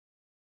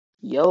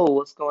Yo,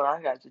 what's going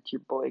on, guys? It's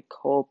your boy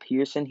Cole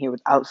Pearson here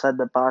with Outside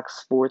the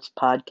Box Sports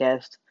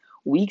Podcast.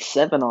 Week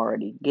 7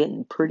 already,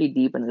 getting pretty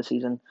deep into the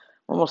season.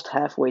 Almost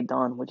halfway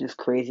done, which is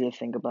crazy to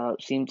think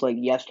about. Seems like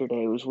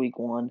yesterday was week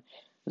 1. I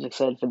was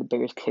excited for the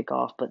Bears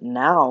kickoff, but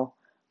now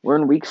we're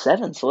in week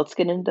 7, so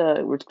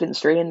we're getting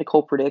straight into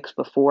Cole Predicts.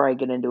 Before I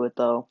get into it,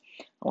 though,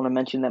 I want to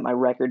mention that my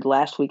record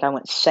last week I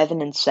went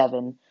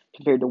 7-7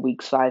 compared to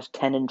week 5,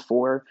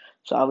 10-4.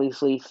 So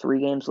obviously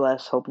 3 games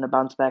less, hoping to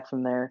bounce back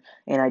from there.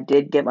 And I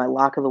did get my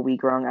lock of the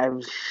week wrong. I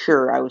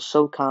was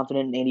so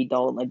confident in Andy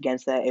Dalton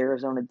against that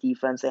Arizona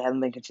defense. They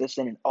haven't been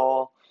consistent at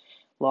all.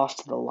 Lost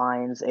to the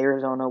Lions.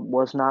 Arizona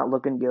was not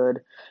looking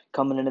good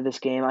coming into this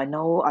game. I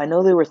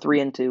know they were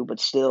 3-2, but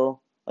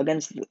still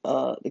against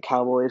the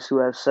Cowboys, who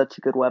have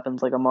such good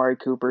weapons like Amari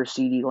Cooper,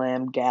 CeeDee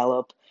Lamb,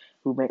 Gallup,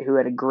 who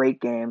had a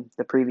great game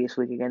the previous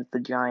week against the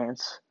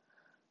Giants,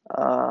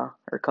 or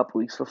a couple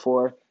weeks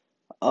before.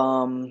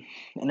 And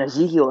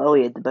Ezekiel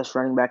Elliott, the best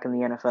running back in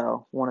the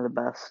NFL, one of the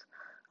best.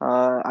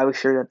 I was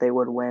sure that they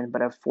would win,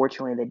 but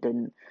unfortunately they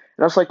didn't.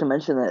 I'd also like to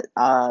mention that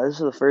this is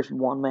the first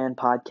one-man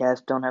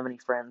podcast. Don't have any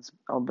friends.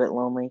 I'm a bit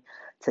lonely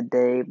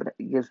today, but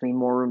it gives me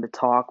more room to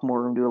talk,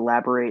 more room to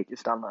elaborate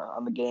just on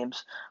the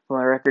games.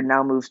 My record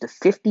now moves to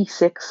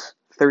 56,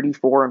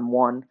 34, and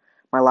 1.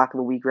 My lock of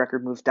the week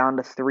record moves down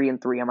to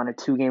 3-3. I'm on a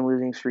 2-game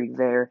losing streak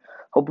there,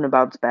 hoping to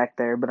bounce back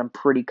there, but I'm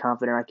pretty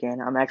confident I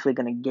can. I'm actually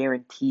going to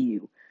guarantee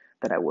you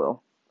that I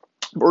will.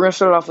 But we're going to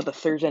start off with a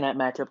Thursday night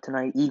matchup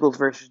tonight, Eagles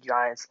versus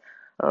Giants.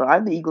 I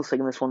have the Eagles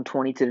taking this one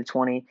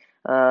 22-20.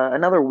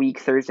 Another weak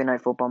Thursday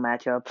night football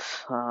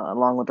matchups,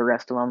 along with the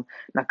rest of them.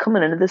 Now,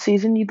 coming into the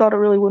season, you thought it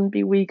really wouldn't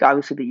be weak.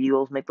 Obviously, the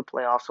Eagles make the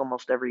playoffs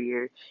almost every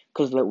year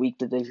because of that weak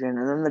division.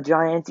 And then the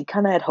Giants, you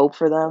kind of had hope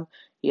for them.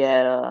 You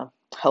had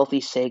healthy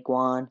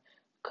Saquon,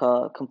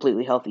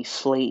 completely healthy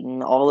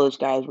Slayton. All those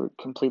guys were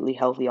completely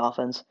healthy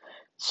offense.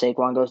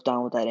 Saquon goes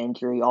down with that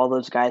injury. All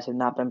those guys have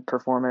not been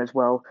performing as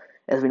well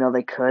as we know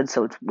they could,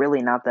 so it's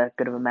really not that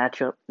good of a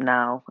matchup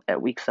now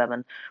at week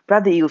 7. But I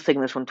have the Eagles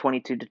taking this one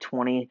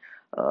 22-20.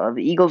 The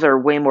Eagles are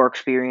way more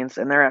experienced,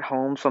 and they're at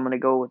home, so I'm gonna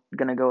go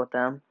with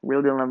them.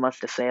 Really don't have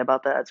much to say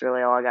about that. That's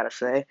really all I gotta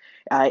say.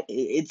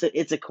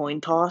 It's a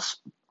coin toss,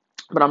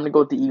 but I'm gonna go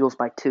with the Eagles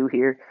by 2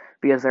 here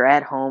because they're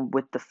at home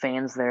with the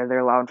fans there.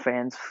 They're loud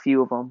fans,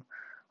 few of them,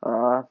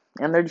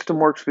 and they're just a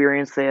more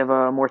experienced. They have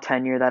a more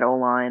tenure. That O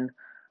line.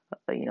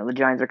 The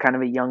Giants are kind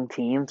of a young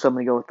team, so I'm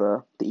gonna go with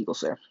the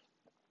Eagles there.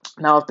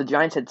 Now, if the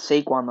Giants had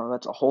Saquon, though,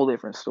 that's a whole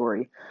different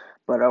story.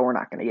 But we're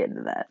not going to get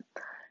into that.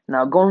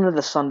 Now, going into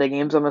the Sunday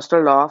games, I'm going to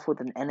start off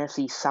with an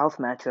NFC South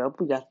matchup.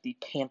 We got the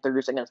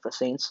Panthers against the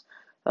Saints.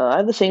 I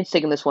have the Saints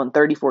taking this one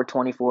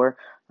 34-24.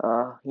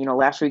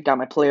 Last week got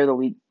my player of the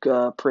week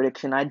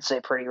prediction. I'd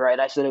say pretty right.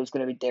 I said it was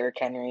going to be Derrick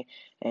Henry,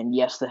 and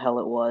yes, the hell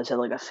it was. Had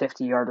like a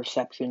 50-yard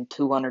reception,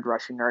 200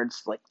 rushing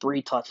yards, like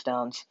 3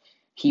 touchdowns.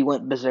 He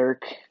went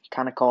berserk.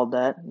 Kind of called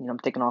that. I'm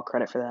taking all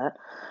credit for that.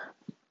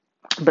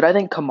 But I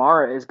think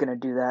Kamara is going to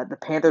do that. The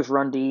Panthers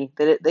run D,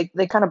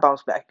 they kind of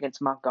bounced back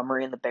against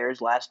Montgomery and the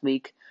Bears last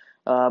week,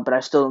 but I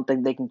still don't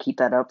think they can keep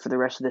that up for the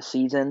rest of the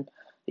season.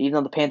 Even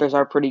though the Panthers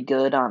are pretty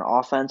good on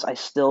offense, I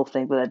still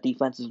think that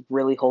defense is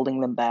really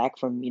holding them back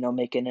from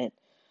making it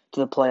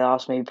to the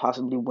playoffs, maybe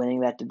possibly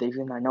winning that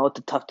division. I know it's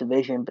a tough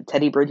division, but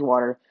Teddy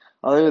Bridgewater,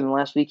 other than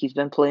last week, he's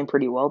been playing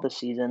pretty well this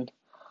season.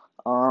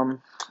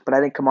 Um, but I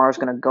think Kamara's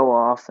going to go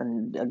off,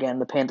 and again,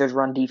 the Panthers'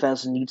 run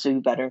defense needs to be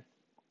better.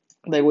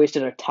 They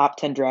wasted a top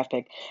 10 draft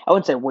pick. I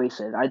wouldn't say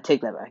wasted. I'd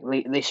take that back.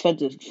 They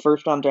spent a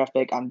first round draft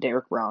pick on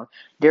Derrick Brown.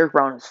 Derrick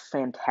Brown is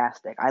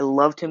fantastic. I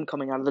loved him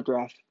coming out of the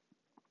draft.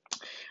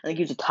 I think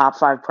he's a top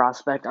 5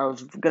 prospect. I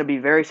was going to be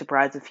very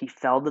surprised if he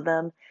fell to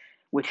them,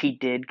 which he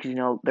did because,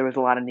 there was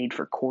a lot of need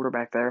for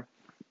quarterback there.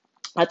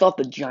 I thought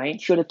the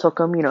Giants should have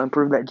took him,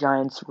 improve that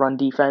Giants run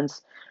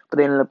defense, but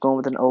they ended up going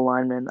with an O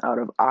lineman out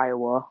of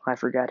Iowa. I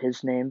forgot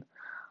his name.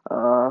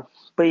 Uh,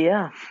 but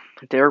yeah,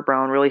 Derek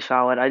Brown really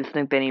solid. I just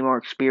think they need more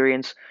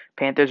experience.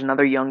 Panthers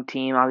another young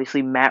team.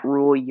 Obviously Matt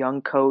Rule,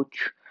 young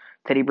coach.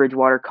 Teddy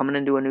Bridgewater coming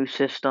into a new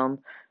system.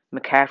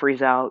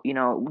 McCaffrey's out.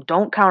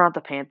 Don't count out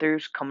the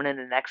Panthers coming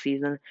into next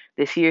season.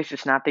 This year's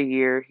just not their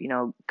year.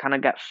 Kind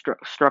of got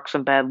struck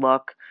some bad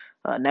luck.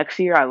 Next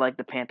year, I like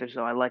the Panthers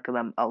though. I like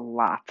them a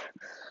lot.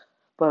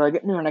 But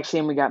getting to our next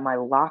game, we got my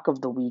lock of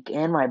the week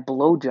and my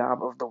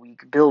blowjob of the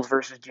week: Bills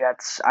versus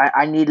Jets.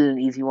 I needed an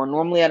easy one.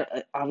 Normally,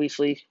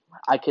 obviously,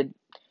 I could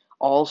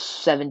all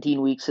 17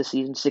 weeks this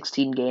season,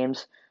 16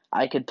 games.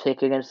 I could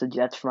pick against the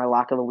Jets for my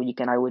lock of the week,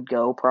 and I would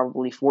go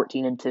probably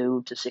 14-2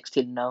 to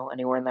 16-0,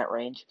 anywhere in that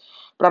range.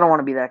 But I don't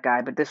want to be that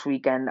guy. But this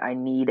weekend, I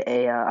need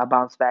a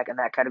bounce back in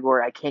that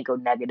category. I can't go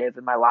negative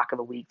in my lock of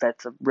the week.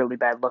 That's a really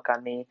bad look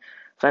on me.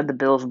 So I had the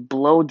Bills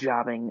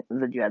blowjobbing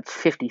the Jets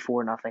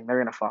 54-0. They're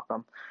gonna fuck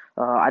them.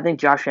 I think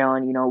Josh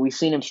Allen. We've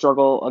seen him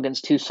struggle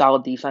against two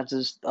solid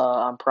defenses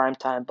on prime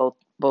time. Both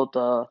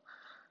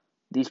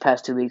these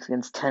past 2 weeks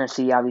against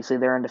Tennessee. Obviously,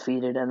 they're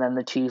undefeated, and then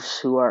the Chiefs,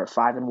 who are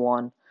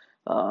 5-1.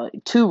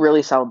 Two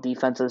really solid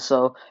defenses.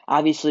 So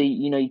obviously,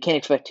 you can't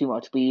expect too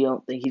much, but you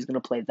don't think he's going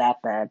to play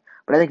that bad.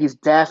 But I think he's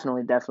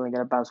definitely going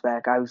to bounce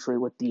back. Obviously,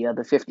 with the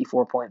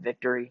 54-point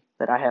victory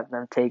that I have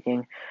them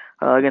taking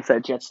against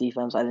that Jets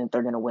defense, I think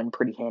they're going to win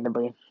pretty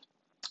handily.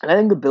 And I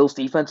think the Bills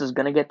defense is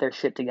going to get their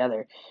shit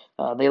together.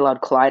 They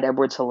allowed Clyde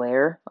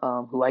Edwards-Helaire,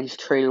 who I just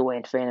traded away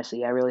in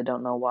fantasy. I really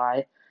don't know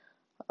why.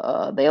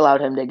 They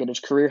allowed him to get his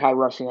career high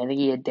rushing. I think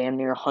he had damn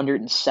near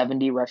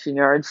 170 rushing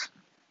yards.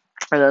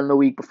 And then the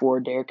week before,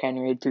 Derrick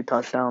Henry had 2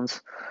 touchdowns.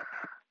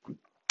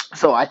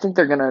 So I think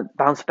they're gonna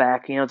bounce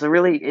back.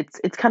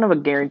 It's kind of a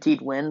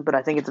guaranteed win, but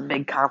I think it's a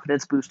big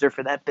confidence booster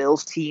for that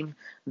Bills team.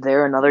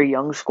 They're another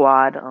young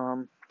squad,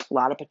 a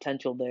lot of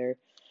potential there,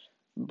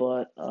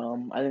 but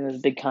I think there's a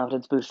big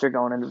confidence booster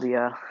going into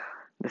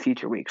the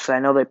future weeks. So I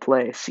know they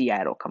play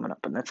Seattle coming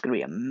up, and that's gonna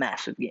be a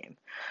massive game.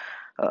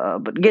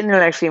 But getting to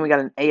the next game, we got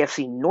an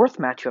AFC North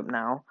matchup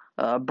now.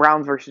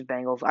 Browns versus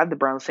Bengals. I have the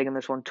Browns taking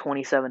this one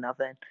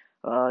 27-0.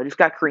 Just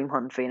got Kareem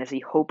Hunt in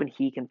fantasy, hoping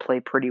he can play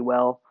pretty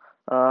well.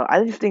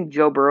 I just think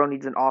Joe Burrow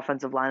needs an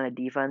offensive line and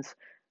defense,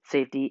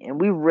 safety,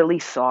 and we really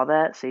saw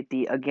that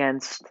safety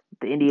against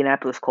the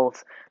Indianapolis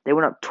Colts. They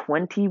went up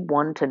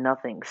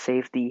 21-0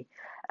 safety,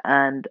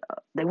 and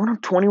they went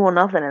up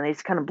 21-0, and they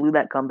just kind of blew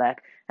that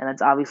comeback. And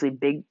that's obviously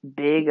big.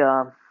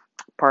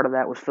 Part of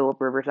that was Philip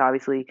Rivers,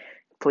 obviously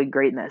played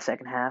great in that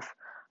second half.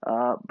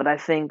 But I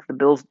think the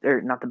Bills,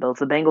 or not the Bills,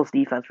 the Bengals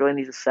defense really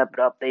needs to step it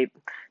up.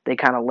 They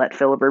kind of let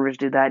Philip Rivers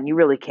do that, and you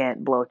really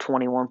can't blow a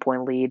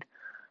 21-point lead.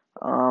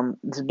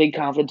 It's a big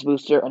confidence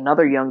booster.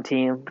 Another young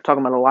team. We're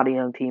talking about a lot of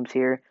young teams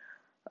here.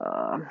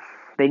 Um,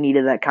 they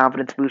needed that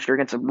confidence booster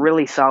against a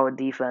really solid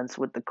defense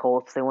with the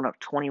Colts. They went up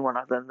 21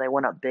 of them. They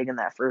went up big in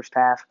that first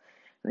half.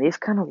 And they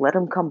just kind of let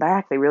them come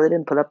back. They really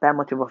didn't put up that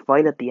much of a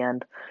fight at the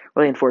end.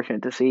 Really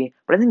unfortunate to see.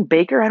 But I think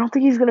Baker, I don't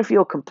think he's going to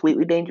feel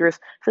completely dangerous.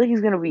 I feel like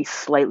he's going to be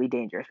slightly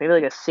dangerous. Maybe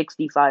like a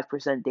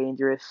 65%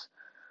 dangerous.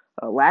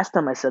 Last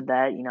time I said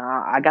that,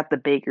 I got the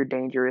Baker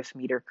dangerous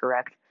meter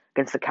correct.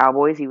 Against the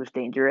Cowboys, he was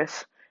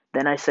dangerous.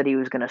 Then I said he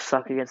was going to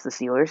suck against the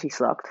Steelers. He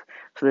sucked.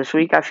 So this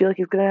week, I feel like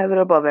he's going to have an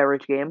above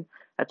average game.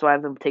 That's why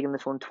I've been taking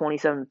this one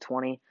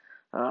 27-20.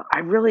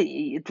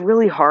 It's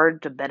really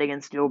hard to bet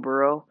against Joe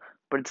Burrow,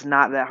 but it's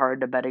not that hard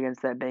to bet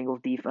against that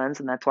Bengals defense,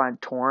 and that's why I'm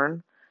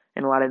torn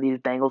in a lot of these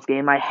Bengals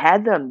games. I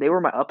had them; they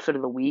were my upset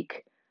of the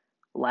week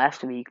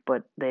last week,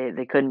 but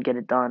they couldn't get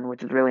it done,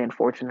 which is really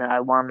unfortunate. I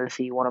wanted to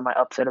see one of my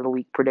upset of the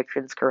week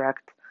predictions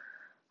correct.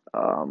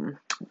 Um,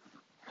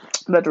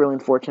 that's really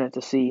unfortunate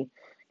to see.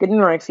 Getting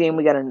to our next game,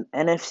 we got an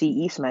NFC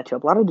East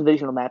matchup. A lot of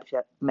divisional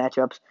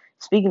matchups.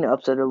 Speaking of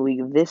upset of the week,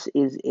 this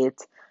is it.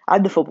 I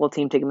had the football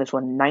team taking this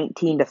one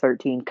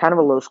 19-13, kind of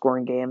a low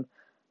scoring game.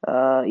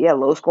 Yeah,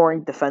 low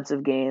scoring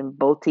defensive game.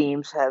 Both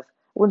teams have,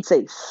 I wouldn't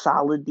say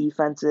solid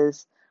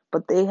defenses,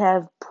 but they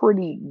have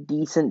pretty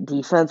decent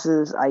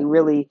defenses. I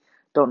really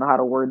don't know how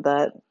to word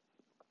that.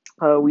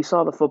 We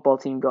saw the football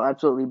team go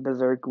absolutely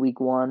berserk week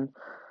one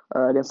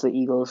against the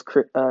Eagles.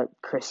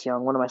 Chris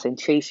Young, what am I saying?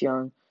 Chase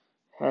Young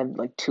had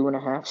like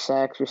 2.5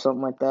 sacks or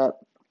something like that.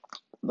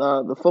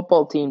 The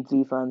football team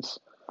defense,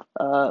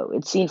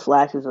 it's seen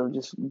flashes of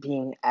just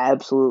being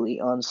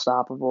absolutely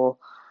unstoppable.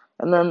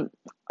 And then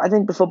I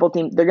think the football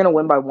team, they're gonna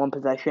win by one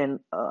possession.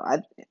 I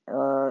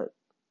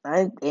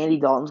think Andy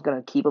Dalton's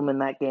gonna keep them in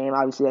that game.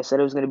 Obviously, I said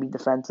it was gonna be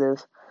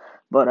defensive.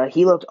 But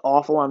he looked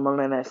awful on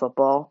Monday Night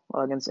Football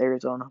against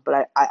Arizona.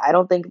 But I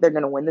don't think they're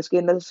going to win this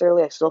game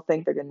necessarily. I still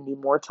think they're going to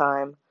need more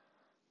time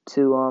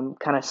to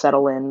kind of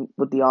settle in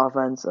with the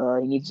offense.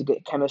 He needs to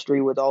get chemistry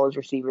with all his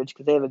receivers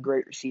because they have a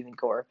great receiving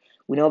core.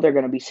 We know they're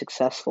going to be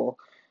successful.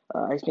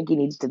 I think he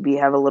needs to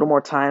have a little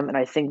more time, and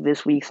I think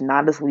this week's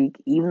not his week.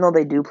 Even though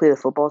they do play the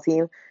football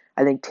team,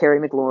 I think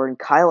Terry McLaurin,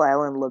 Kyle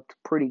Allen looked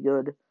pretty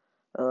good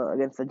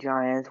against the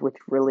Giants, which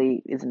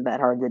really isn't that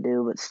hard to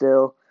do, but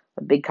still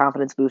a big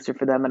confidence booster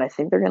for them, and I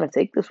think they're going to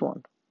take this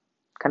one.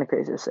 Kind of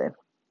crazy to say.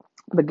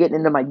 But getting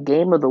into my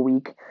game of the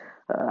week,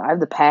 I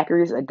have the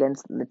Packers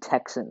against the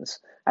Texans.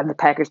 I have the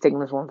Packers taking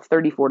this one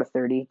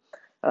 34-30.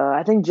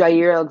 I think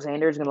Jair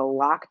Alexander is going to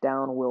lock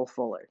down Will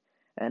Fuller.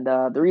 And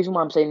the reason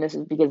why I'm saying this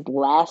is because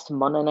last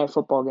Monday Night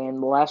Football game,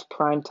 the last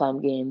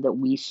primetime game that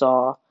we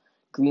saw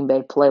Green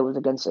Bay play was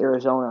against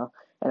Arizona.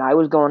 And I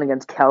was going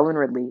against Calvin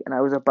Ridley, and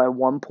I was up by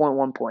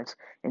 1.1 points.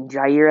 And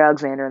Jair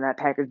Alexander and that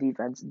Packers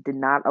defense did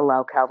not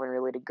allow Calvin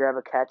Ridley to grab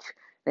a catch.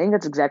 I think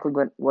that's exactly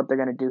what they're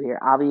going to do here.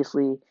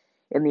 Obviously,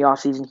 in the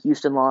offseason,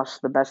 Houston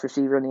lost the best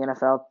receiver in the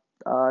NFL,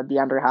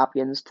 DeAndre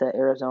Hopkins, to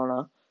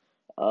Arizona.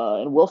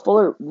 And Will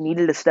Fuller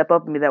needed to step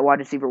up and be that wide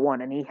receiver one,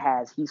 and he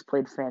has. He's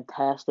played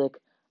fantastic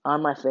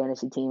on my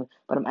fantasy team.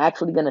 But I'm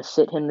actually going to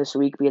sit him this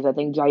week because I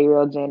think Jair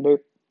Alexander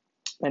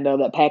and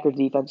that Packers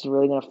defense is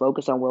really going to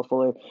focus on Will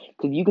Fuller.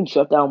 Because if you can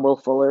shut down Will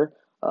Fuller,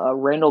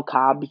 Randall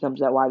Cobb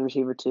becomes that wide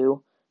receiver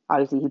too.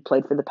 Obviously, he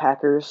played for the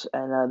Packers,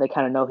 and they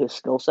kind of know his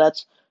skill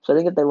sets. So I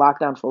think if they lock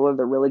down Fuller,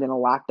 they're really going to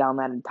lock down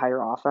that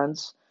entire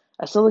offense.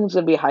 I still think it's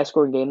going to be a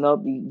high-scoring game,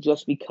 though,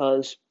 just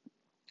because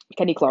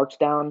Kenny Clark's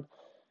down,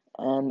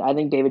 and I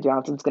think David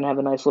Johnson's going to have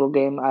a nice little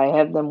game. I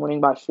have them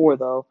winning by 4,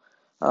 though.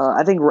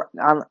 I think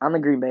on the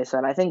Green Bay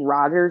side, I think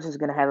Rodgers is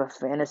going to have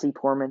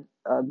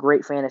a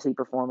great fantasy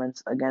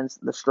performance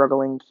against the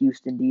struggling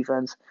Houston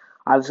defense.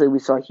 Obviously, we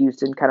saw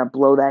Houston kind of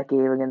blow that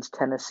game against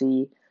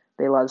Tennessee.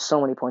 They lost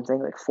so many points, I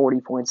think like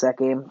 40 points that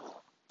game.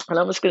 And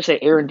I'm just going to say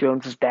Aaron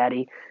Jones is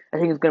daddy. I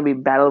think it's going to be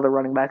a battle of the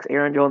running backs,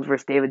 Aaron Jones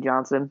versus David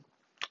Johnson.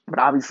 But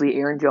obviously,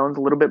 Aaron Jones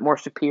a little bit more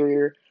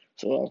superior.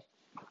 So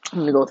I'm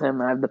going to go with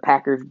him. I have the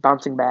Packers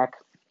bouncing back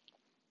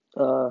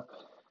uh,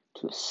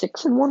 to a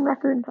 6-1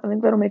 record. I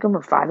think that'll make them a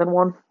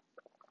 5-1.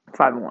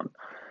 5-1.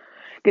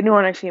 Getting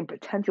on actually a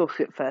potential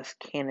shitfest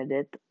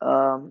candidate.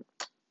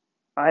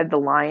 I have the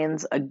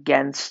Lions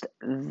against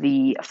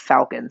the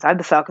Falcons. I have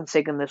the Falcons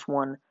taking this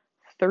one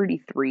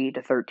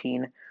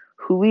 33-13.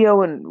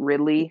 Julio and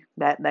Ridley,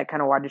 that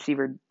kind of wide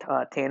receiver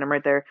tandem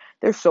right there,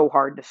 they're so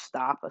hard to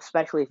stop,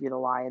 especially if you're the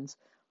Lions.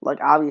 Like,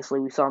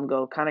 obviously, we saw them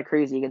go kind of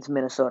crazy against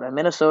Minnesota.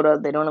 Minnesota,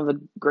 they don't have a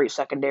great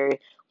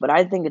secondary, but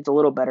I think it's a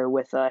little better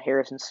with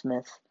Harrison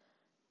Smith.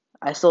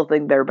 I still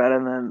think they're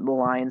better than the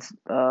Lions.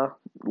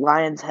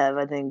 Lions have,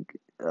 I think,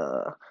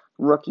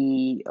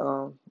 rookie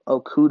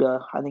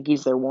Okuda. I think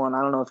he's their one.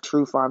 I don't know if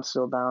Trufon's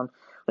still down.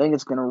 I think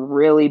it's going to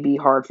really be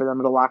hard for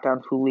them to lock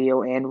down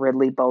Julio and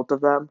Ridley, both of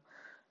them,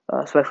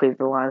 especially if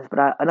the Lions.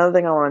 But another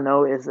thing I want to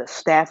know is that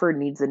Stafford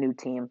needs a new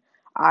team.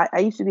 I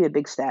used to be a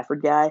big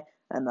Stafford guy,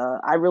 and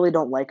I really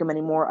don't like him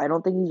anymore. I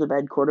don't think he's a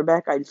bad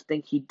quarterback. I just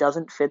think he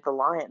doesn't fit the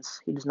Lions.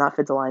 He does not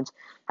fit the Lions.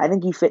 I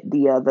think he fit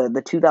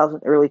the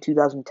 2000 early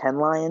 2010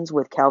 Lions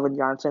with Calvin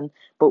Johnson,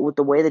 but with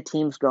the way the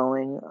team's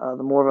going,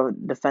 the more of a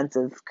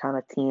defensive kind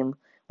of team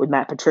with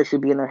Matt Patricia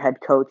being their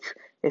head coach.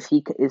 If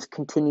he is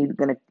he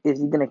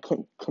gonna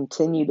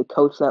continue to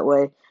coach that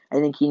way? I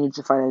think he needs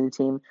to find a new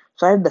team.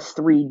 So I have the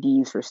three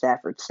Ds for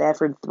Stafford.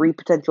 Stafford, three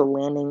potential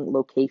landing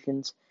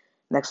locations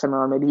next time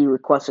around. Maybe he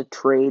requests a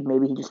trade.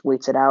 Maybe he just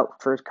waits it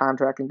out for his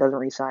contract and doesn't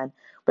resign.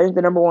 But I think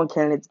the number one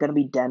candidate is going to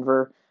be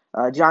Denver.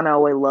 John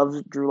Elway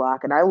loves Drew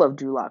Lock, and I love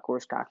Drew Lock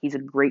Horsecock. He's a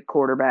great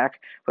quarterback.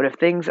 But if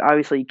things,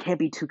 obviously, you can't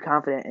be too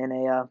confident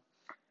in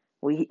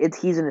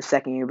he's in his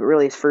second year, but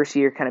really his first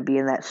year kind of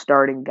being that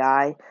starting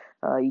guy.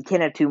 You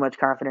can't have too much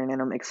confidence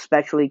in him,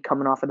 especially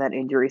coming off of that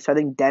injury. So I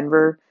think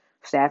Denver,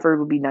 Stafford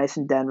would be nice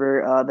in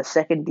Denver. The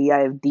second D,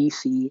 I have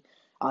DC.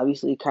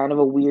 Obviously, kind of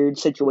a weird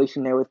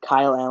situation there with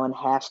Kyle Allen,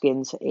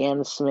 Haskins,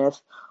 and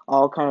Smith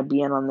all kind of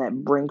being on that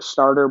brink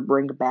starter,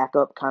 brink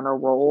backup kind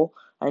of role.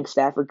 I think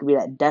Stafford could be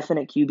that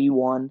definite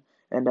QB1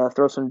 and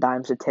throw some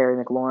dimes to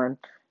Terry McLaurin.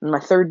 And my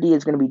third D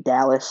is going to be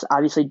Dallas.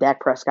 Obviously, Dak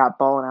Prescott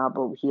balling out,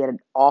 but he had an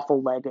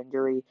awful leg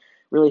injury.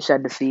 Really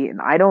sad to see.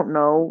 And I don't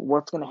know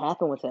what's going to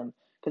happen with him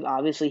because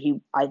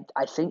obviously I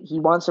think he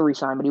wants to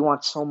resign, but he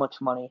wants so much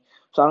money.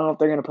 So I don't know if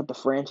they're going to put the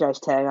franchise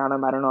tag on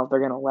him. I don't know if they're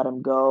going to let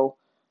him go.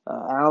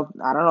 I don't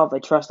know if they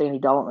trust Andy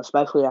Dalton,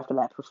 especially after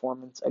that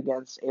performance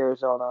against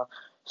Arizona.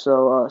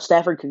 So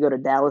Stafford could go to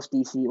Dallas,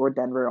 DC, or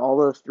Denver. All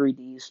those three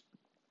Ds.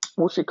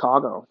 Or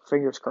Chicago.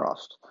 Fingers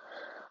crossed.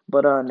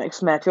 But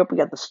next matchup, we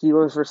got the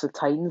Steelers versus the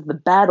Titans, the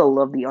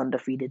battle of the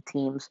undefeated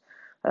teams.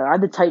 I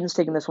had the Titans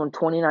taking this one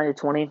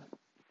 29-20.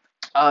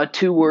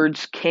 Two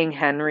words, King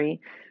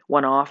Henry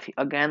went off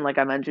again. Like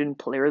I mentioned,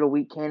 Player of the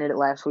Week candidate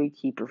last week.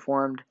 He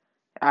performed.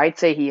 I'd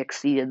say he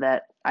exceeded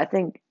that. I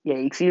think he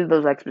exceeded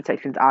those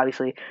expectations,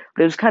 obviously.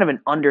 But it was kind of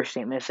an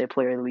understatement to say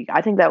Player of the Week.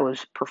 I think that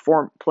was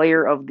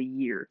Player of the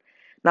Year,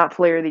 not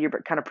Player of the Year,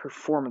 but kind of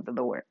Performance of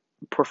the Year.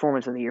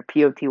 Performance of the Year,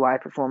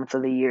 POTY Performance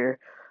of the Year.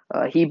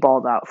 He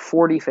balled out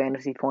 40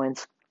 fantasy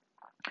points.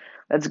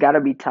 That's got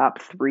to be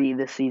top three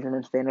this season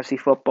in fantasy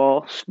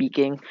football.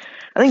 Speaking,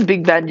 I think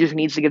Big Ben just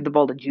needs to give the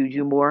ball to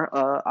Juju more.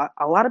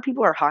 A lot of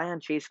people are high on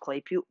Chase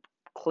Claypool.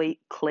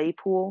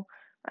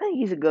 I think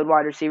he's a good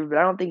wide receiver, but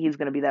I don't think he's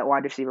going to be that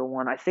wide receiver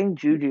one. I think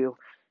Juju,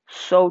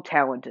 so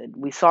talented.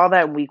 We saw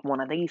that in week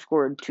one. I think he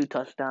scored 2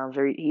 touchdowns.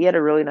 Or he had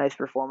a really nice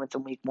performance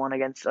in week one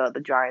against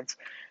the Giants.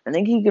 I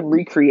think he can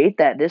recreate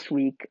that this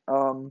week.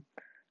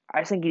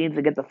 I think he needs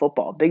to get the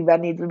football. Big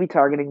Ben needs to be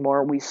targeting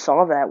more. We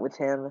saw that with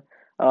him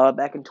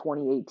back in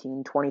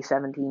 2018,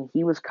 2017.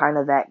 He was kind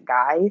of that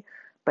guy,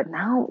 but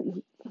now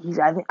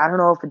I don't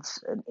know if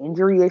it's an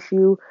injury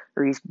issue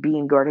or he's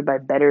being guarded by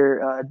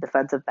better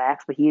defensive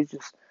backs, but he's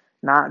just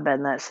not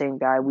been that same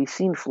guy. We've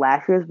seen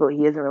flashes, but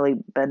he hasn't really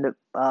been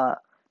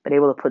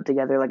able to put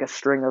together like a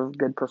string of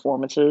good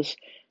performances.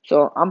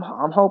 So I'm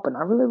hoping.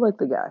 I really like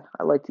the guy.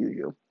 I like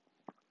Juju.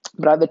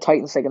 But I have the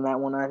Titans taking that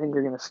one. I think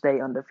they're going to stay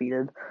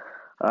undefeated.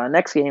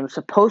 Next game is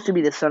supposed to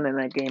be the Sunday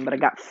night game, but I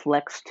got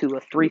flexed to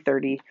a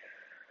 3:30.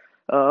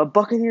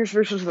 Buccaneers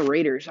versus the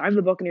Raiders. I have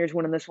the Buccaneers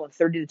winning this one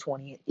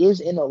 30-20. It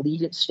is in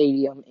Allegiant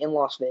Stadium in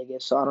Las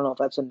Vegas, so I don't know if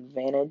that's an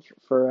advantage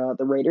for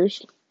the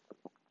Raiders.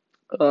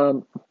 But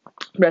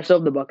I still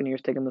have the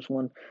Buccaneers taking this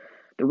one.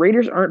 The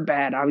Raiders aren't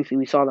bad. Obviously,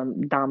 we saw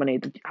them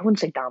dominate. I wouldn't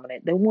say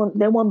dominate. They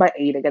won by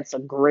 8 against a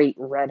great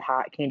red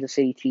hot Kansas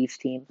City Chiefs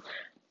team.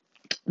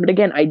 But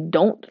again, I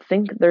don't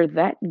think they're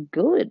that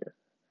good.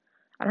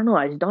 I don't know.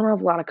 I just don't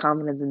have a lot of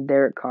confidence in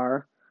Derek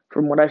Carr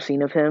from what I've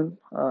seen of him.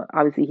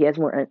 Obviously, he has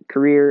more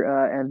career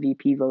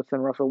MVP votes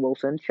than Russell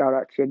Wilson. Shout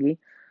out Chiggy.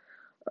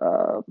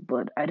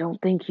 But I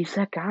don't think he's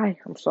that guy.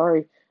 I'm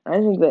sorry. I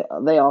think that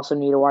they also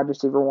need a wide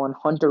receiver one.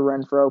 Hunter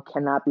Renfro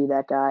cannot be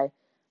that guy.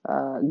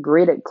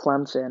 Great at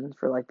Clemson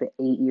for like the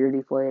 8 years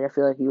he played. I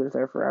feel like he was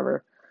there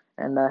forever.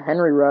 And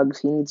Henry Ruggs,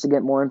 he needs to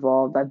get more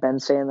involved. I've been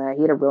saying that.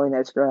 He had a really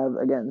nice grab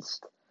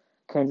against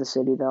Kansas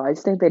City, though. I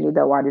just think they need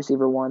that wide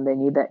receiver one. They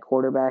need that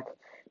quarterback.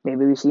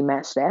 Maybe we see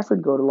Matt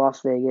Stafford go to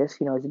Las Vegas.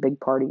 He's a big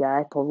party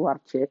guy, pulls a lot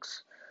of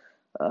chicks.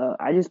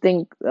 I just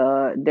think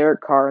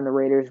Derek Carr and the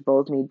Raiders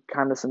both need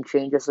kind of some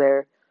changes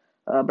there.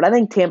 But I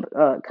think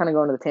Tampa, kind of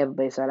going to the Tampa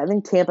Bay side, I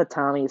think Tampa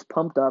Tommy is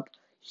pumped up.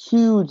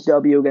 Huge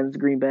W against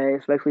Green Bay,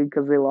 especially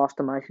because they lost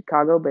to my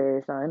Chicago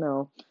Bears. I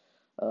know.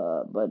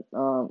 But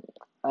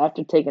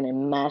after taking a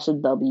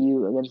massive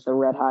W against the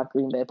red hot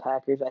Green Bay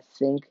Packers, I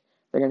think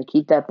they're going to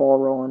keep that ball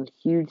rolling.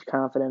 Huge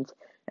confidence.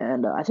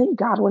 And I think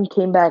Godwin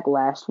came back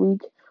last week,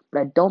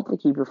 but I don't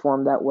think he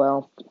performed that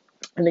well.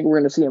 I think we're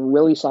going to see a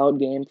really solid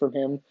game from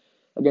him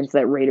against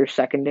that Raiders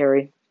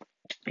secondary.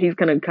 He's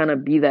going to kind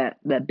of be that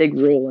big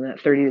role in that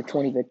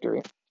 30-20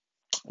 victory.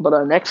 But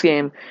our next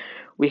game,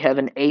 we have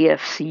an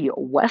AFC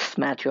West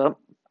matchup.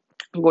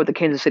 We'll go with the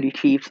Kansas City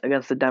Chiefs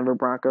against the Denver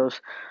Broncos.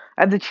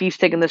 I have the Chiefs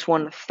taking this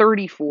one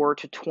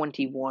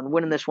 34-21,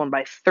 winning this one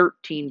by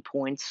 13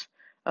 points.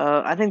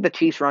 I think the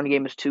Chiefs' run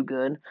game is too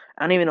good.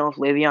 I don't even know if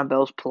Le'Veon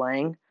Bell's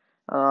playing,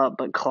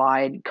 but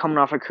Clyde, coming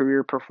off a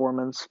career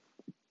performance,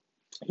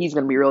 he's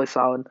going to be really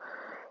solid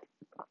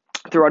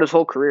throughout his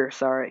whole career.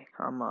 Sorry,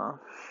 I'm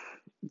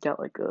got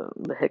like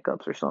the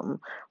hiccups or something.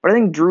 But I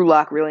think Drew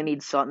Lock really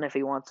needs Sutton if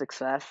he wants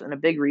success, and a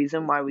big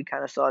reason why we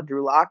kind of saw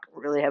Drew Lock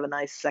really have a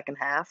nice second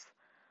half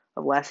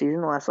of last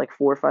season, the last like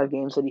 4 or 5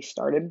 games that he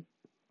started,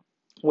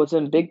 was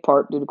in big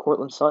part due to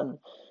Courtland Sutton.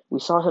 We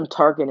saw him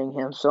targeting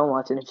him so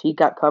much, and if he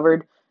got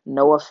covered,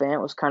 Noah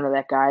Fant was kind of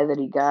that guy that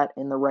he got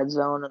in the red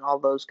zone and all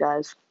those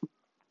guys.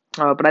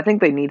 But I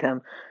think they need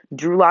him.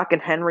 Drew Lock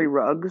and Henry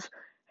Ruggs.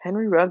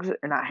 Henry Ruggs,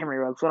 or not Henry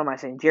Ruggs, what am I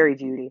saying? Jerry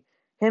Jeudy.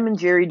 Him and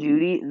Jerry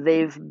Jeudy,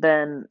 they've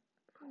been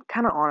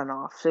kind of on and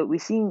off. So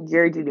we've seen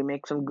Jerry Jeudy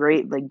make some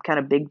great, like, kind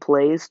of big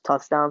plays,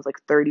 touchdowns, like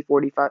 30,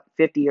 45,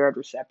 50-yard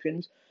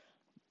receptions.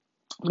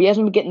 But he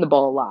hasn't been getting the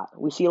ball a lot.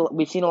 We've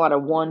seen a lot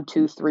of 1,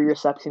 2, 3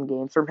 reception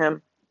games from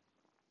him.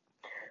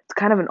 It's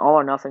kind of an all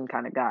or nothing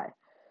kind of guy.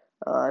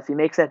 If he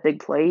makes that big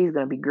play, he's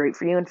going to be great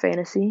for you in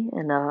fantasy.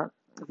 And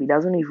if he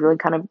doesn't, he's really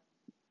kind of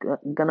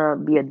going to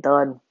be a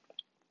dud.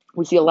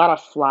 We see a lot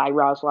of fly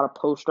routes, a lot of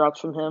post routes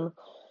from him.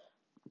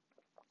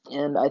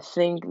 And I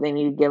think they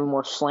need to give him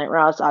more slant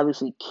routes.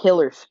 Obviously,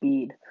 killer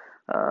speed.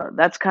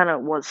 That's kind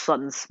of what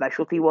Sutton's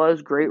specialty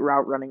was. Great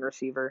route running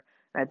receiver.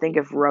 And I think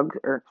if Ruggs,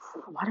 or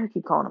why do I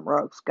keep calling him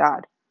Ruggs?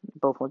 God,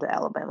 both went to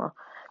Alabama.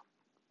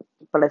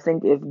 But I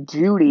think if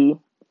Jeudy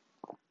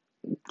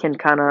can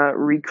kind of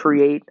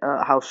recreate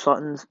how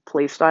Sutton's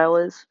play style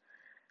is,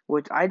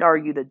 which I'd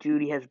argue that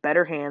Jeudy has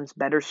better hands,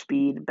 better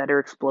speed, better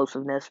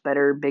explosiveness,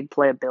 better big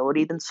play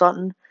ability than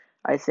Sutton.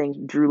 I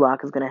think Drew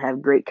Lock is going to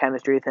have great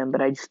chemistry with him, but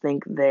I just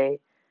think they're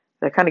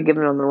kind of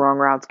giving him the wrong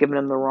routes, giving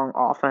him the wrong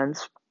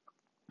offense.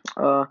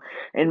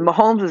 And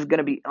Mahomes is going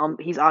to be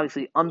he's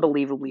obviously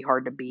unbelievably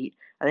hard to beat.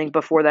 I think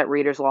before that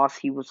Raiders loss,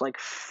 he was like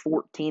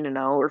 14-0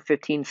 or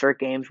 15 straight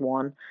games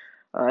won.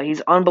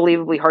 He's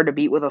unbelievably hard to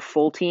beat with a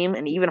full team,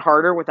 and even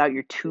harder without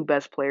your 2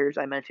 best players.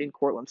 I mentioned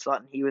Courtland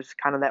Sutton. He was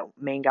kind of that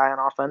main guy on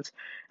offense.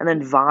 And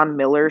then Von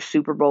Miller,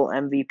 Super Bowl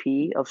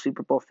MVP of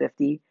Super Bowl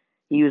 50.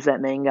 He was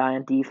that main guy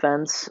on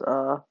defense.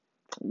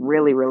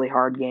 Really, really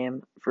hard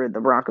game for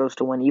the Broncos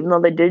to win, even though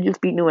they did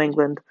just beat New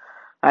England.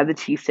 I have the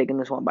Chiefs taking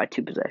this one by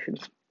 2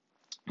 possessions.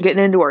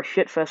 Getting into our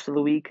shit fest of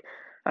the week,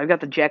 I've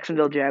got the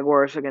Jacksonville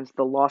Jaguars against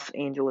the Los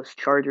Angeles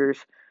Chargers.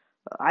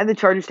 I have the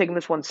Chargers taking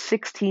this one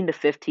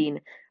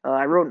 16-15.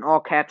 I wrote in all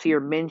caps here,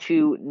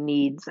 Minshew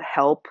needs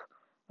help.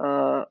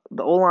 The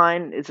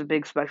O-line is a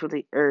big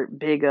specialty, or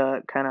big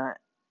kind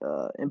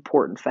of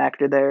important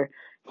factor there.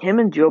 Him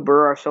and Joe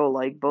Burrow are so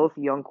alike, both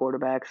young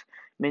quarterbacks.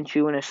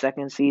 Minshew in his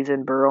second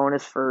season, Burrow in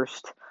his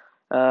first.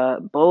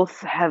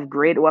 Both have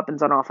great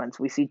weapons on offense.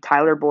 We see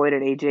Tyler Boyd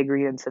and A.J.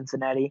 Green in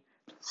Cincinnati,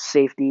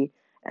 safety.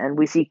 And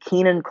we see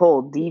Keenan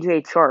Cole,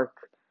 DJ Chark,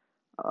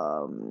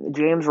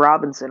 James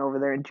Robinson over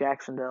there in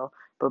Jacksonville.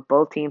 But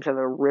both teams have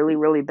a really,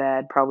 really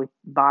bad, probably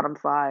bottom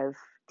 5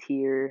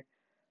 tier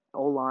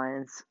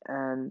O-lines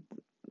and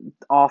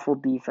awful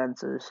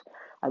defenses.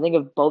 I think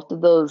if both of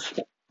those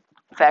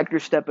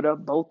factors step it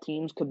up, both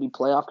teams could be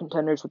playoff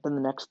contenders within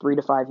the next 3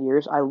 to 5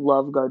 years. I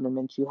love Gardner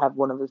Minshew. Have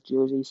one of his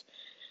jerseys.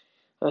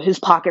 His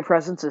pocket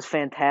presence is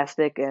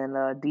fantastic, and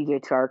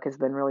DJ Chark has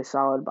been really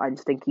solid. I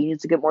just think he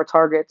needs to get more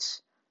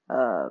targets.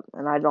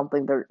 And I don't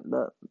think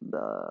the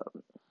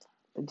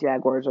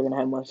Jaguars are going to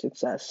have much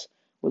success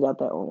without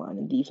that O-line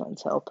and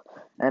defense help.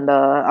 And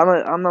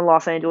on the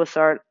Los Angeles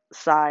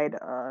side,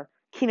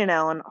 Keenan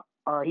Allen,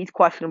 he's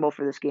questionable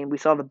for this game. We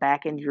saw the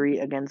back injury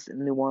against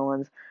New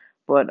Orleans,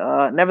 but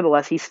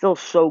nevertheless, he's still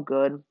so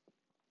good.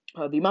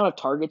 The amount of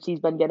targets he's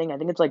been getting, I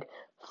think it's like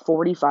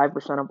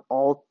 45% of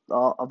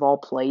all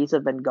plays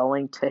have been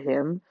going to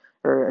him,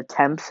 or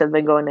attempts have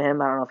been going to him.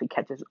 I don't know if he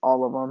catches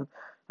all of them.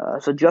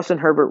 So Justin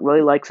Herbert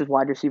really likes his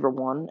wide receiver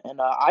one, and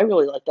I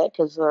really like that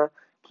because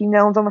Keenan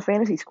Allen's on the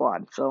fantasy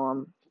squad.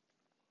 So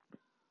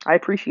I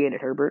appreciate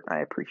it, Herbert. I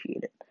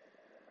appreciate it.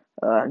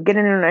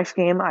 Getting into the next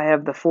game, I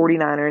have the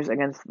 49ers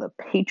against the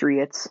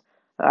Patriots.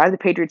 I have the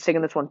Patriots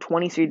taking this one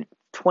 27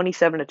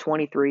 to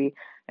 23.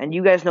 And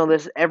you guys know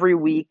this, every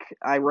week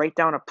I write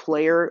down a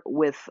player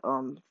with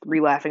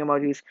three laughing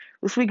emojis.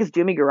 This week is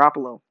Jimmy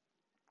Garoppolo.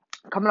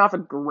 Coming off a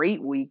great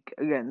week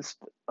against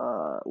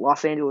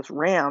Los Angeles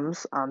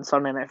Rams on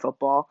Sunday Night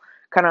Football,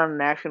 kind of on a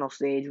national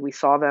stage. We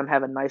saw them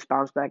have a nice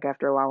bounce back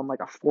after allowing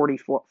like a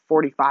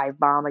 45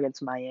 bomb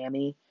against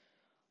Miami.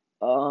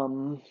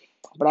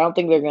 But I don't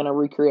think they're gonna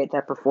recreate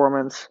that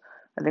performance.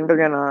 I think they're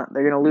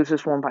gonna lose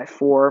this one by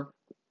 4.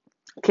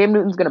 Cam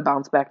Newton's gonna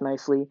bounce back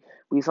nicely.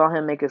 We saw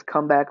him make his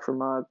comeback from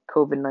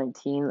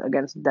COVID-19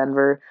 against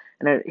Denver,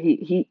 and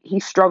he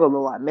struggled a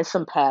lot, missed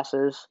some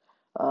passes.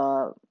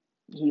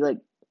 He like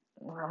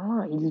I don't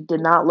know, he did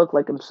not look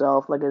like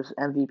himself, like his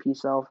MVP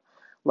self,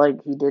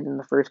 like he did in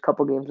the first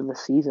couple games of the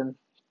season.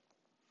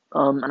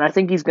 And I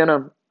think he's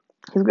gonna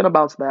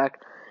bounce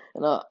back.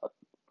 And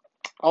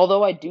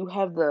although I do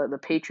have the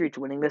Patriots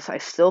winning this, I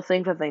still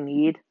think that they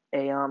need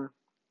a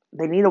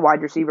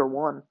wide receiver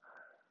one.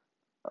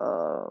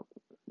 Uh,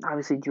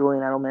 Obviously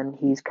Julian Edelman,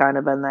 he's kind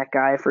of been that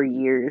guy for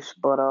years,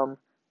 but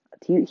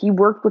he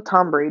worked with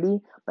Tom Brady,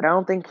 but I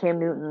don't think Cam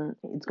Newton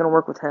is going to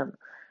work with him.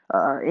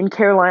 In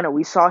Carolina,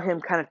 we saw him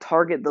kind of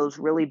target those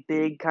really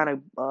big kind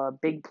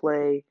of big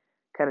play,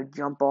 kind of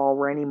jump ball,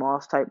 Randy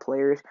Moss type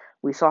players.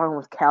 We saw him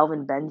with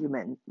Calvin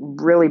Benjamin,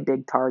 really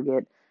big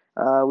target.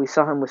 We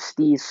saw him with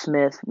Steve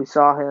Smith. We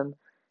saw him.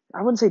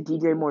 I wouldn't say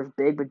DJ Moore's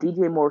big, but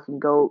DJ Moore can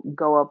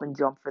go up and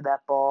jump for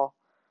that ball.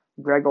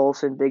 Greg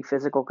Olsen, big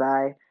physical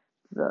guy.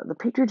 The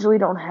Patriots really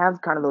don't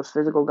have kind of those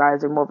physical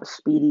guys. They're more of a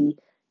speedy,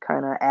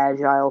 kind of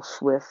agile,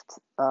 swift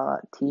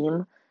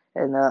team.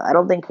 And I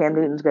don't think Cam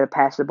Newton's going to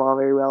pass the ball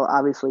very well.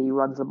 Obviously, he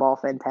runs the ball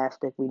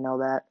fantastic. We know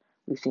that.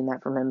 We've seen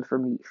that from him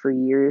for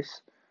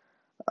years.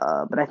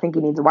 But I think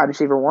he needs a wide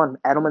receiver one.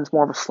 Edelman's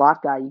more of a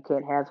slot guy. You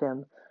can't have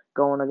him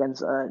going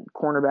against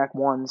cornerback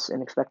ones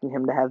and expecting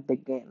him to have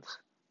big games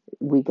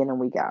week in and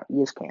week out.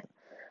 You just can't.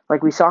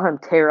 Like we saw him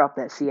tear up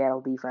that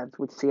Seattle defense,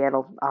 which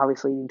Seattle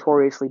obviously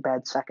notoriously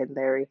bad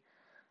secondary.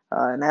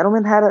 And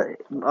Edelman had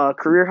a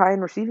career high in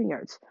receiving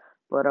yards.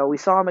 But we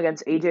saw him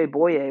against A.J.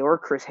 Boye or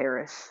Chris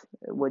Harris.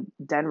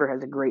 Denver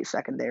has a great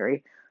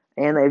secondary,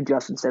 and they have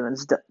Justin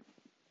Simmons.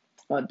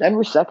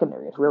 Denver's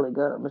secondary is really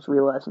good. I'm just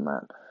realizing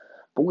that.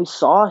 But we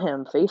saw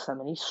him face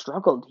them, and he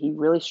struggled. He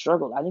really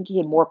struggled. I think he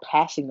had more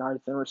passing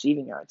yards than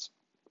receiving yards.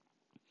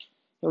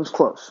 It was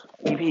close.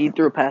 He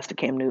threw a pass to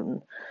Cam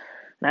Newton.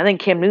 And I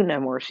think Cam Newton had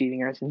more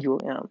receiving yards than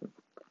Julian.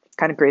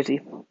 Kind of crazy.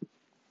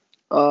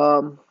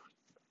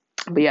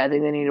 But yeah, I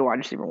think they need a wide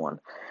receiver one.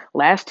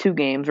 Last two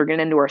games, we're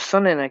getting into our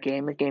Sunday night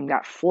game. The game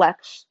got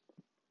flexed.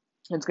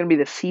 It's going to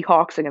be the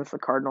Seahawks against the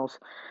Cardinals.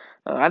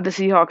 I have the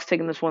Seahawks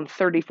taking this one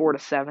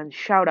 34-7.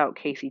 Shout out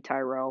Casey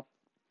Tyrell.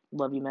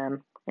 Love you,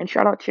 man. And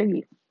shout out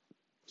Chiggy.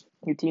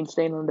 Your team's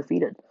staying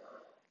undefeated.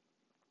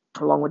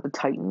 Along with the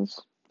Titans,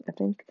 I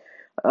think.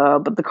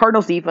 But the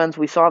Cardinals defense,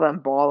 we saw them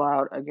ball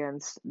out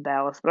against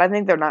Dallas. But I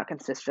think they're not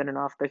consistent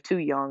enough. They're too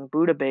young.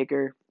 Budda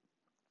Baker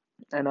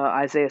and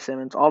Isaiah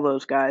Simmons, all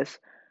those guys.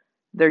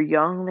 They're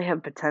young. They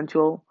have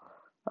potential.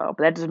 But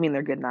that doesn't mean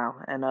they're good now.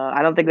 And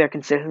I don't think they're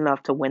consistent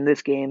enough to win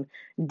this game.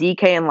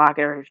 DK and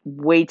Lockett are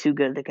way too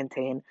good to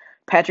contain.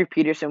 Patrick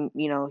Peterson,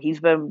 he's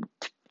been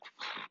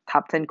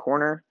top 10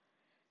 corner,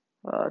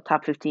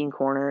 top 15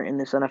 corner in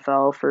this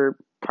NFL for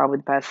probably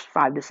the past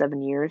 5 to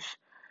 7 years.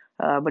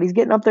 But he's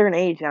getting up there in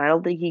age, and I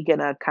don't think he's going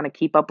to kind of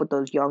keep up with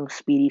those young,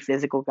 speedy,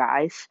 physical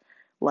guys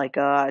like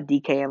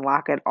DK and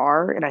Lockett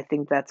are. And I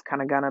think that's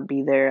kind of going to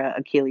be their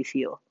Achilles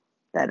heel,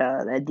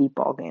 that deep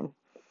ball game.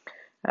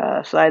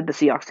 So I had the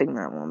Seahawks taking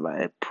that one by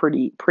a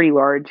pretty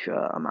large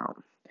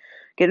amount.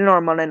 Getting into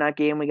our Monday night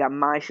game, we got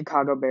my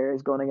Chicago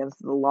Bears going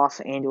against the Los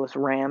Angeles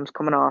Rams,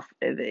 coming off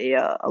of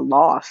a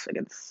loss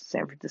against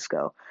San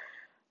Francisco.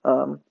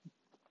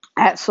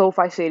 At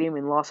SoFi Stadium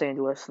in Los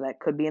Angeles, that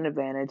could be an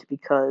advantage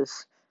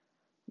because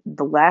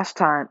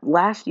last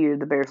year,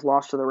 the Bears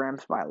lost to the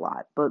Rams by a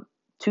lot. But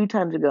 2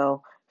 times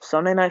ago,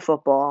 Sunday Night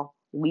Football,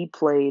 we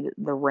played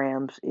the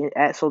Rams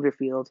at Soldier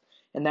Field,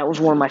 and that was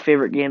one of my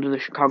favorite games as a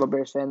Chicago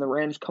Bears fan. The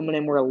Rams coming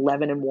in were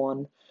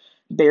 11-1,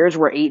 Bears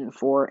were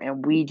 8-4,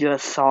 and we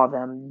just saw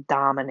them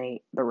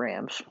dominate the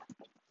Rams.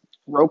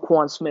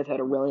 Roquan Smith had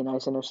a really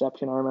nice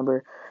interception. I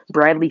remember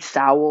Bradley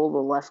Sowell, the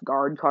left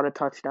guard, caught a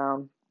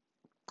touchdown.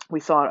 We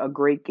saw a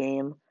great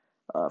game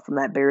from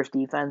that Bears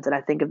defense, and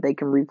I think if they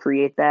can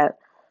recreate that,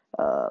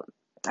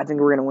 I think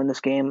we're going to win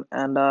this game.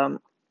 And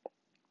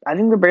I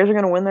think the Bears are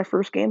going to win their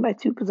first game by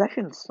 2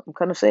 possessions. I'm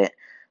going to say it.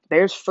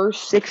 Bears'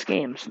 first 6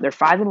 games, they're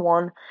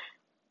 5-1.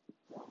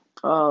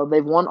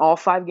 They've won all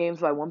 5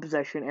 games by 1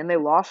 possession, and they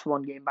lost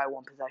 1 game by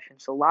 1 possession.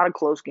 So a lot of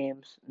close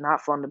games.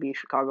 Not fun to be a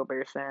Chicago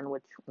Bears fan,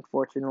 which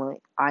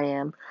unfortunately I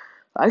am.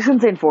 I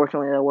shouldn't say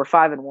unfortunately though. We're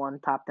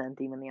 5-1, top 10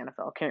 team in the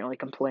NFL. Can't really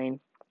complain.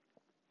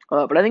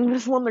 But I think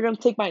this one they're going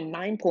to take by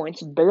 9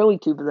 points, barely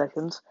 2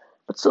 possessions,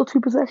 but still 2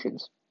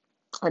 possessions.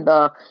 And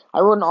I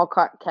wrote in all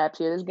caps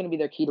here. This is going to be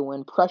their key to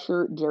win.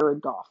 Pressure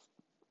Jared Goff.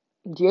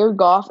 Jared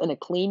Goff in a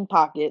clean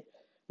pocket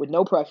with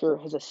no pressure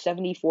has a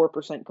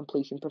 74%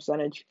 completion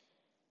percentage.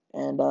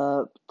 And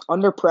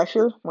under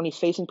pressure, when he's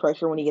facing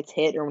pressure, when he gets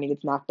hit or when he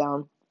gets knocked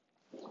down,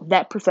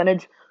 that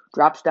percentage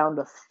drops down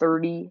to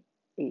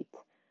 38.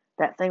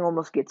 That thing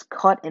almost gets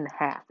cut in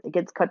half. It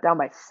gets cut down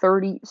by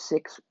 36%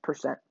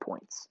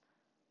 points.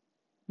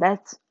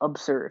 That's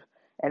absurd.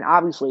 And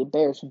obviously,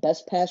 Bears'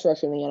 best pass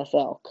rusher in the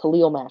NFL,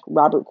 Khalil Mack,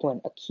 Robert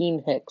Quinn,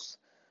 Akeem Hicks,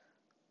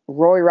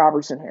 Roy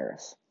Robertson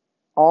Harris.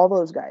 All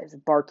those guys.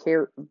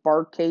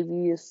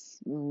 Barcavius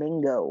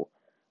Mingo.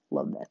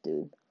 Love that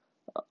dude.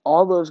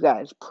 All those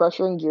guys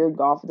pressuring Jared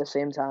Goff at the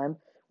same time,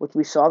 which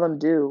we saw them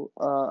do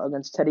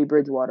against Teddy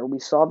Bridgewater. We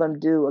saw them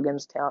do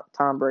against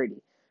Tom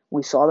Brady.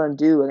 We saw them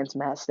do against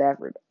Matt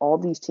Stafford. All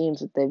these teams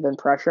that they've been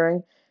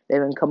pressuring, they've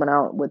been coming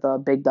out with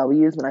big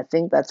W's, and I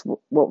think that's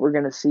what we're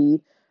going to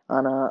see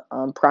on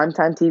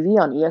primetime TV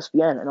on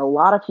ESPN. And a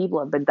lot of people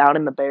have been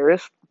doubting the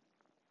Bears,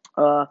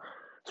 uh,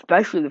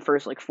 especially the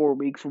first 4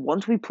 weeks.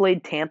 Once we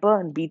played Tampa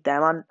and beat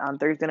them on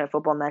Thursday Night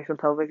Football national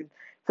television,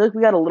 I feel like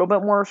we got a little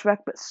bit more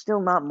respect, but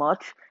still not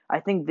much. I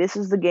think this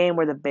is the game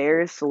where the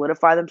Bears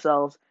solidify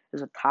themselves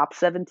as a top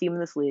 7 team in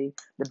this league,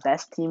 the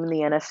best team in the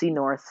NFC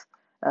North.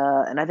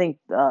 And I think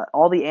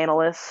all the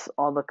analysts,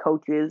 all the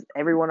coaches,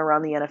 everyone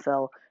around the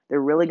NFL,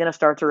 they're really going to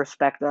start to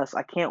respect us.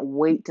 I can't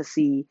wait to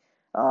see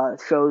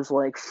shows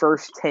like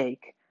First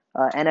Take,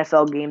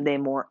 NFL Game Day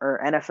more, or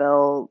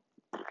NFL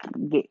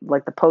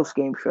like the post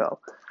game show.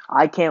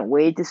 I can't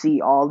wait to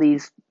see all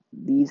these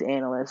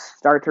analysts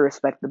start to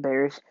respect the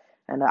Bears.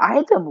 And I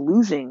had them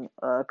losing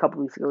a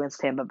couple weeks ago against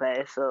Tampa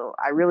Bay, so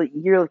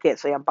you really can't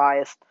say I'm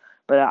biased,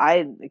 but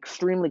I'm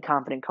extremely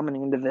confident coming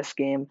into this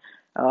game.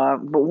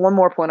 But one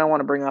more point I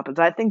want to bring up is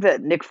I think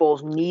that Nick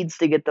Foles needs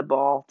to get the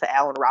ball to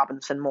Allen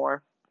Robinson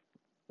more.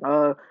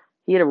 Uh,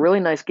 he had a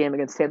really nice game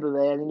against Tampa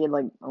Bay. I think he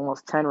had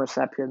almost 10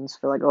 receptions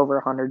for over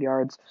 100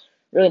 yards.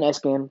 Really nice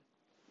game.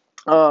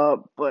 But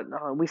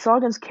we saw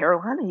against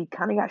Carolina, he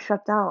kind of got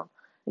shut down.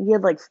 He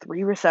had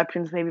 3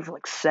 receptions, maybe for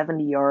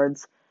 70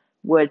 yards,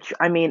 which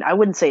I mean I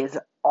wouldn't say is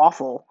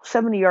awful.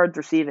 70 yards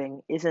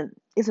receiving isn't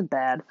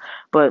bad,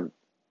 but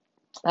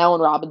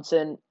Allen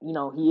Robinson,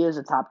 he is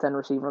a top 10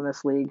 receiver in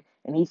this league,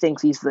 and he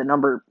thinks he's the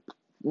number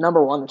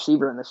one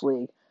receiver in this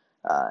league.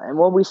 And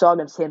what we saw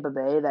against Tampa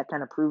Bay, that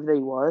kind of proved that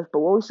he was. But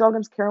what we saw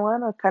against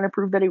Carolina kind of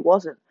proved that he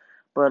wasn't.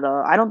 But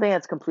I don't think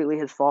that's completely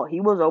his fault.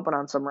 He was open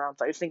on some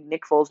rounds. I just think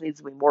Nick Foles needs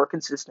to be more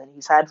consistent.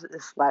 He's had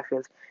his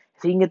flashes.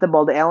 If he can get the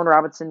ball to Allen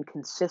Robinson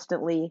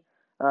consistently,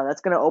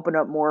 that's going to open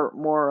up more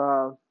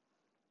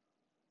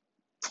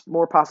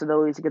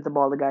possibilities to get the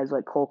ball to guys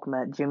like Cole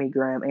Kmet, Jimmy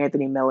Graham,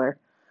 Anthony Miller,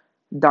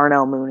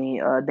 Darnell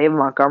Mooney, David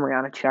Montgomery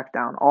on a check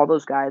down. All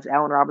those guys.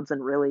 Allen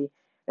Robinson really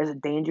is a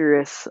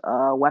dangerous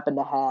weapon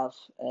to have,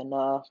 and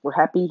we're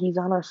happy he's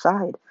on our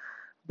side.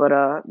 But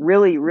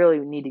really, really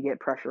need to get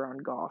pressure on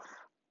Goff.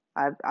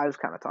 I was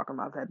kind of talking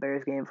about that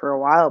Bears game for a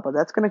while, but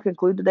that's going to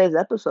conclude today's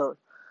episode.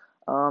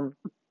 Um,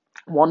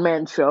 One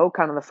man show,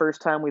 kind of the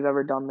first time we've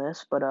ever done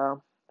this, but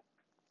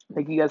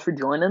thank you guys for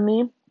joining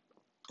me,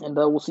 and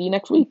we'll see you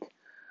next week.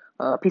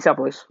 Peace out,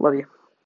 boys. Love you.